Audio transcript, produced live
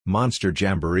Monster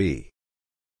Jamboree.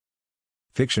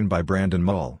 Fiction by Brandon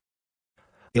Mull.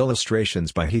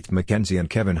 Illustrations by Heath Mackenzie and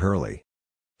Kevin Hurley.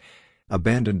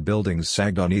 Abandoned buildings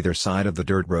sagged on either side of the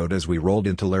dirt road as we rolled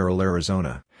into Laurel,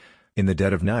 Arizona. In the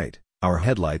dead of night, our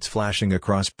headlights flashing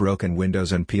across broken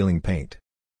windows and peeling paint.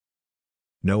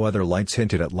 No other lights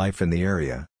hinted at life in the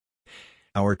area.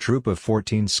 Our troop of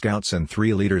 14 scouts and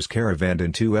 3 leaders caravanned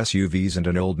in 2 SUVs and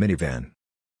an old minivan.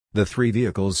 The 3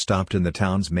 vehicles stopped in the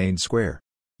town's main square.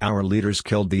 Our leaders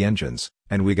killed the engines,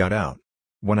 and we got out.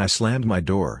 When I slammed my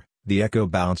door, the echo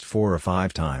bounced 4 or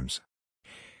 5 times.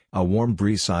 A warm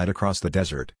breeze sighed across the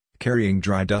desert, carrying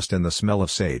dry dust and the smell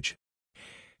of sage.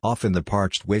 Off in the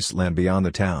parched wasteland beyond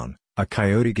the town, a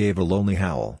coyote gave a lonely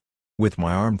howl. With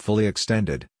my arm fully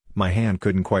extended, my hand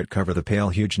couldn't quite cover the pale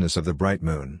hugeness of the bright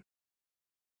moon.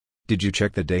 "Did you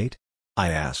check the date?" I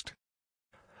asked.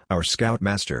 Our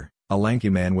scoutmaster, a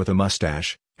lanky man with a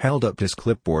mustache, held up his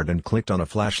clipboard and clicked on a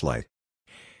flashlight.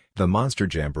 "The Monster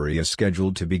Jamboree is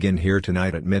scheduled to begin here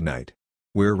tonight at midnight.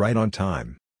 We're right on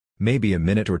time. Maybe a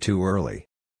minute or 2 early."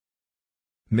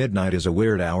 "Midnight is a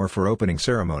weird hour for opening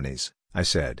ceremonies," I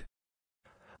said.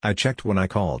 "I checked when I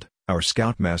called," our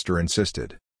scoutmaster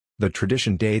insisted. "The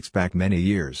tradition dates back many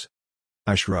years."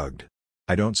 I shrugged.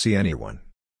 "I don't see anyone."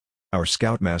 Our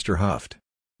scoutmaster huffed.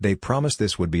 "They promised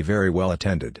this would be very well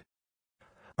attended."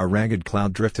 A ragged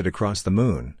cloud drifted across the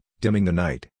moon, dimming the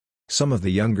night. Some of the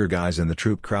younger guys in the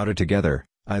troop crowded together,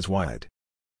 eyes wide.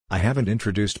 "I haven't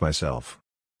introduced myself.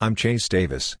 I'm Chase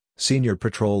Davis, Senior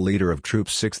Patrol Leader of Troop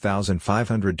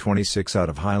 6526 out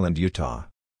of Highland, Utah.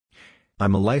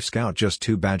 I'm a Life Scout, just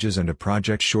 2 badges and a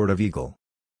project short of Eagle."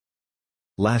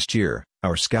 Last year,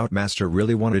 our scoutmaster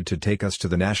really wanted to take us to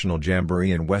the National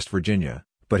Jamboree in West Virginia,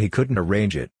 but he couldn't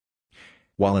arrange it.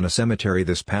 While in a cemetery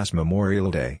this past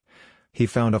Memorial Day, he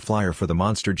found a flyer for the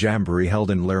Monster Jamboree held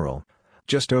in Laurel,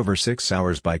 just over 6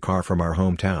 hours by car from our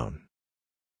hometown.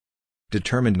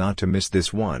 Determined not to miss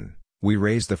this one, we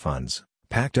raised the funds,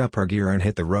 packed up our gear and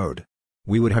hit the road.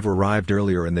 We would have arrived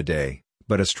earlier in the day,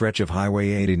 but a stretch of Highway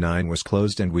 89 was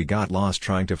closed and we got lost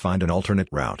trying to find an alternate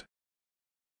route.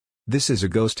 "This is a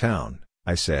ghost town,"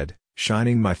 I said,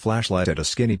 shining my flashlight at a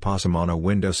skinny possum on a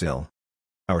windowsill.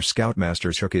 Our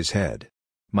scoutmaster shook his head.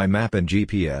 "My map and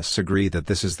GPS agree that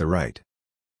this is the right."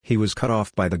 He was cut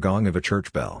off by the gong of a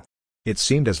church bell. It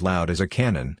seemed as loud as a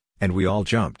cannon, and we all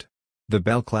jumped. The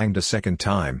bell clanged a second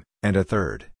time, and a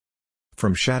third.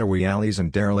 From shadowy alleys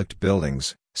and derelict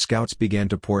buildings, scouts began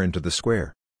to pour into the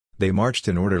square. They marched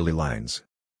in orderly lines.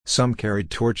 Some carried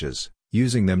torches,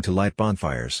 using them to light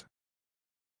bonfires.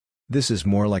 "This is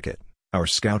more like it," our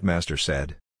scoutmaster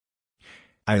said.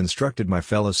 I instructed my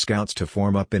fellow scouts to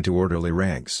form up into orderly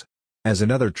ranks. As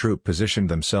another troop positioned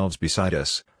themselves beside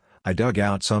us, I dug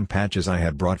out some patches I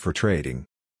had brought for trading.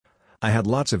 I had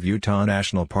lots of Utah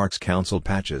National Parks Council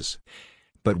patches,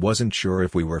 but wasn't sure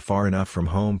if we were far enough from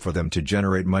home for them to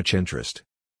generate much interest.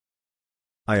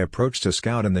 I approached a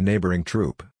scout in the neighboring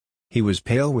troop. He was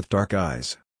pale with dark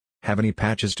eyes. "Have any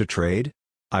patches to trade?"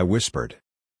 I whispered.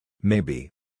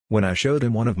 "Maybe." When I showed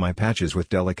him one of my patches with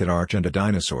delicate arch and a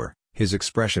dinosaur, his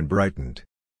expression brightened.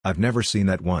 "I've never seen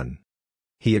that one."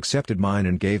 He accepted mine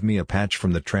and gave me a patch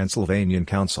from the Transylvanian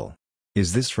Council.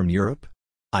 "Is this from Europe?"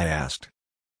 I asked.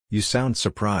 "You sound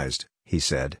surprised," he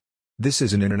said. "This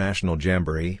is an international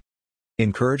jamboree."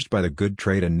 Encouraged by the good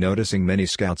trade and noticing many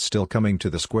scouts still coming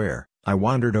to the square, I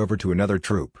wandered over to another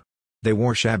troop. They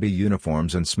wore shabby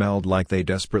uniforms and smelled like they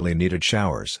desperately needed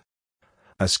showers.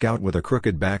 A scout with a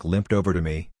crooked back limped over to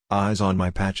me, eyes on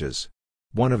my patches.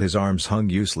 One of his arms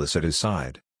hung useless at his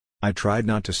side. I tried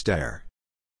not to stare.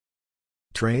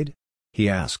 "Trade?" he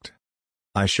asked.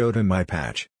 I showed him my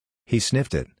patch. He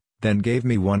sniffed it, then gave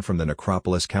me one from the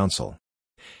Necropolis Council.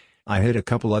 I hit a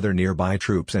couple other nearby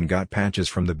troops and got patches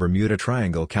from the Bermuda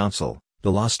Triangle Council,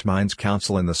 the Lost Mines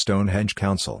Council and the Stonehenge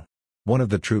Council. One of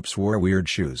the troops wore weird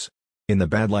shoes. In the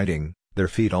bad lighting, their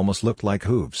feet almost looked like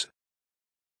hooves.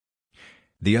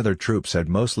 The other troops had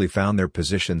mostly found their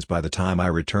positions by the time I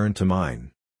returned to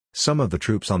mine. Some of the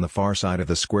troops on the far side of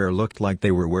the square looked like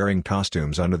they were wearing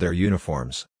costumes under their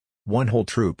uniforms. One whole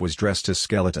troop was dressed as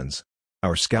skeletons.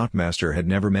 Our scoutmaster had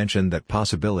never mentioned that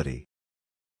possibility.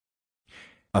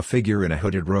 A figure in a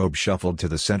hooded robe shuffled to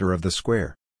the center of the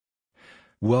square.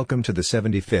 "Welcome to the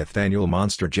 75th Annual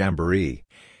Monster Jamboree,"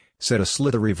 said a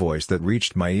slithery voice that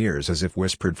reached my ears as if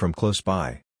whispered from close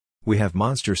by. "We have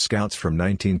monster scouts from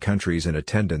 19 countries in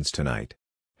attendance tonight.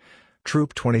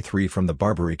 Troop 23 from the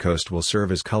Barbary Coast will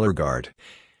serve as color guard,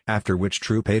 after which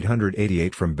Troop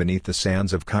 888 from beneath the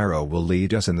sands of Cairo will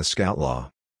lead us in the scout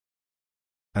law."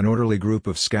 An orderly group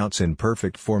of scouts in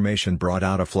perfect formation brought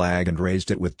out a flag and raised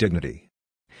it with dignity.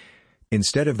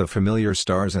 Instead of the familiar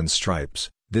stars and stripes,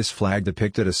 this flag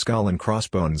depicted a skull and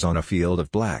crossbones on a field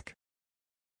of black.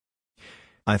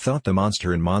 I thought the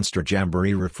monster in Monster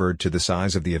Jamboree referred to the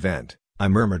size of the event, I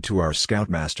murmured to our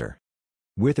scoutmaster.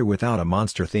 With or without a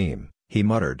monster theme, he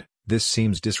muttered, this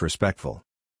seems disrespectful.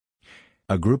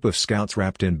 A group of scouts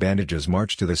wrapped in bandages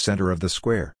marched to the center of the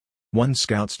square. One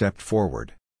scout stepped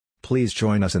forward. Please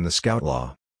join us in the scout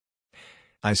law.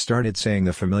 I started saying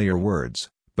the familiar words,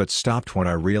 but stopped when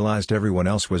I realized everyone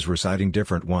else was reciting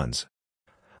different ones.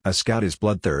 A scout is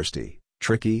bloodthirsty,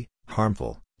 tricky,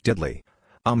 harmful, deadly,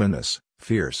 ominous,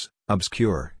 fierce,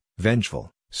 obscure,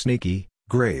 vengeful, sneaky,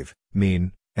 grave,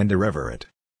 mean, and irreverent.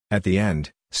 At the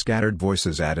end, scattered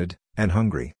voices added, and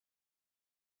hungry.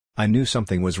 I knew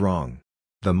something was wrong.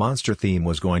 The monster theme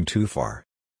was going too far.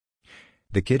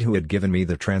 The kid who had given me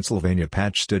the Transylvania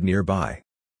patch stood nearby.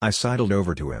 I sidled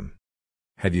over to him.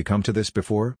 Have you come to this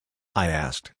before? I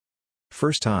asked.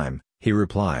 First time, he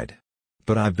replied.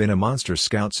 But I've been a monster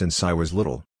scout since I was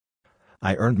little.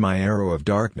 I earned my arrow of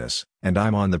darkness, and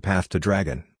I'm on the path to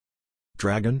dragon.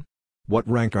 Dragon? What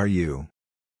rank are you?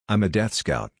 I'm a death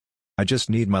scout. I just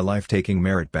need my life-taking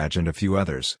merit badge and a few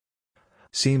others.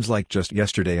 Seems like just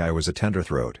yesterday I was a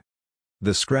tenderthroat.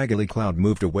 The scraggly cloud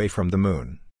moved away from the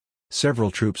moon. Several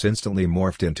troops instantly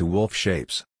morphed into wolf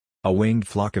shapes. A winged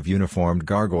flock of uniformed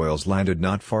gargoyles landed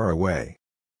not far away.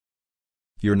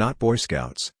 You're not Boy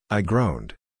Scouts, I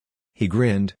groaned. He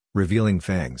grinned, revealing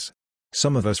fangs.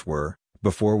 Some of us were,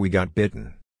 before we got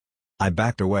bitten. I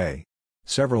backed away.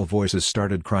 Several voices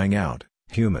started crying out,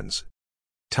 humans.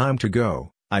 Time to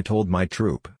go, I told my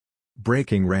troop.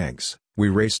 Breaking ranks, we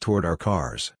raced toward our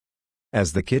cars.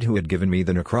 As the kid who had given me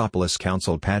the Necropolis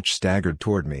Council patch staggered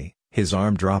toward me, his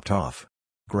arm dropped off.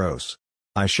 Gross.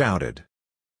 I shouted.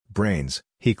 Brains,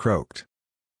 he croaked.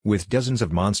 With dozens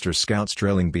of monster scouts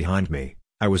trailing behind me,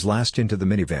 I was last into the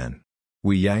minivan.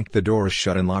 We yanked the doors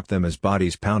shut and locked them as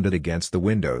bodies pounded against the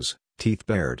windows, teeth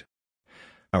bared.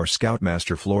 Our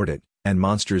scoutmaster floored it, and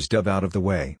monsters dove out of the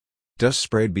way. Dust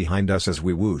sprayed behind us as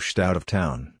we whooshed out of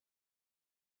town.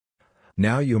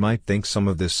 Now you might think some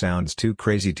of this sounds too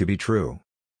crazy to be true.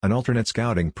 An alternate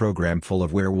scouting program full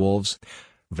of werewolves,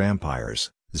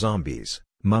 vampires, zombies,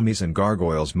 mummies and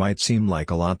gargoyles might seem like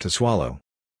a lot to swallow.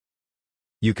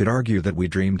 You could argue that we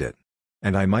dreamed it.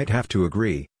 And I might have to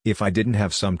agree, if I didn't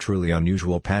have some truly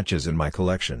unusual patches in my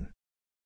collection.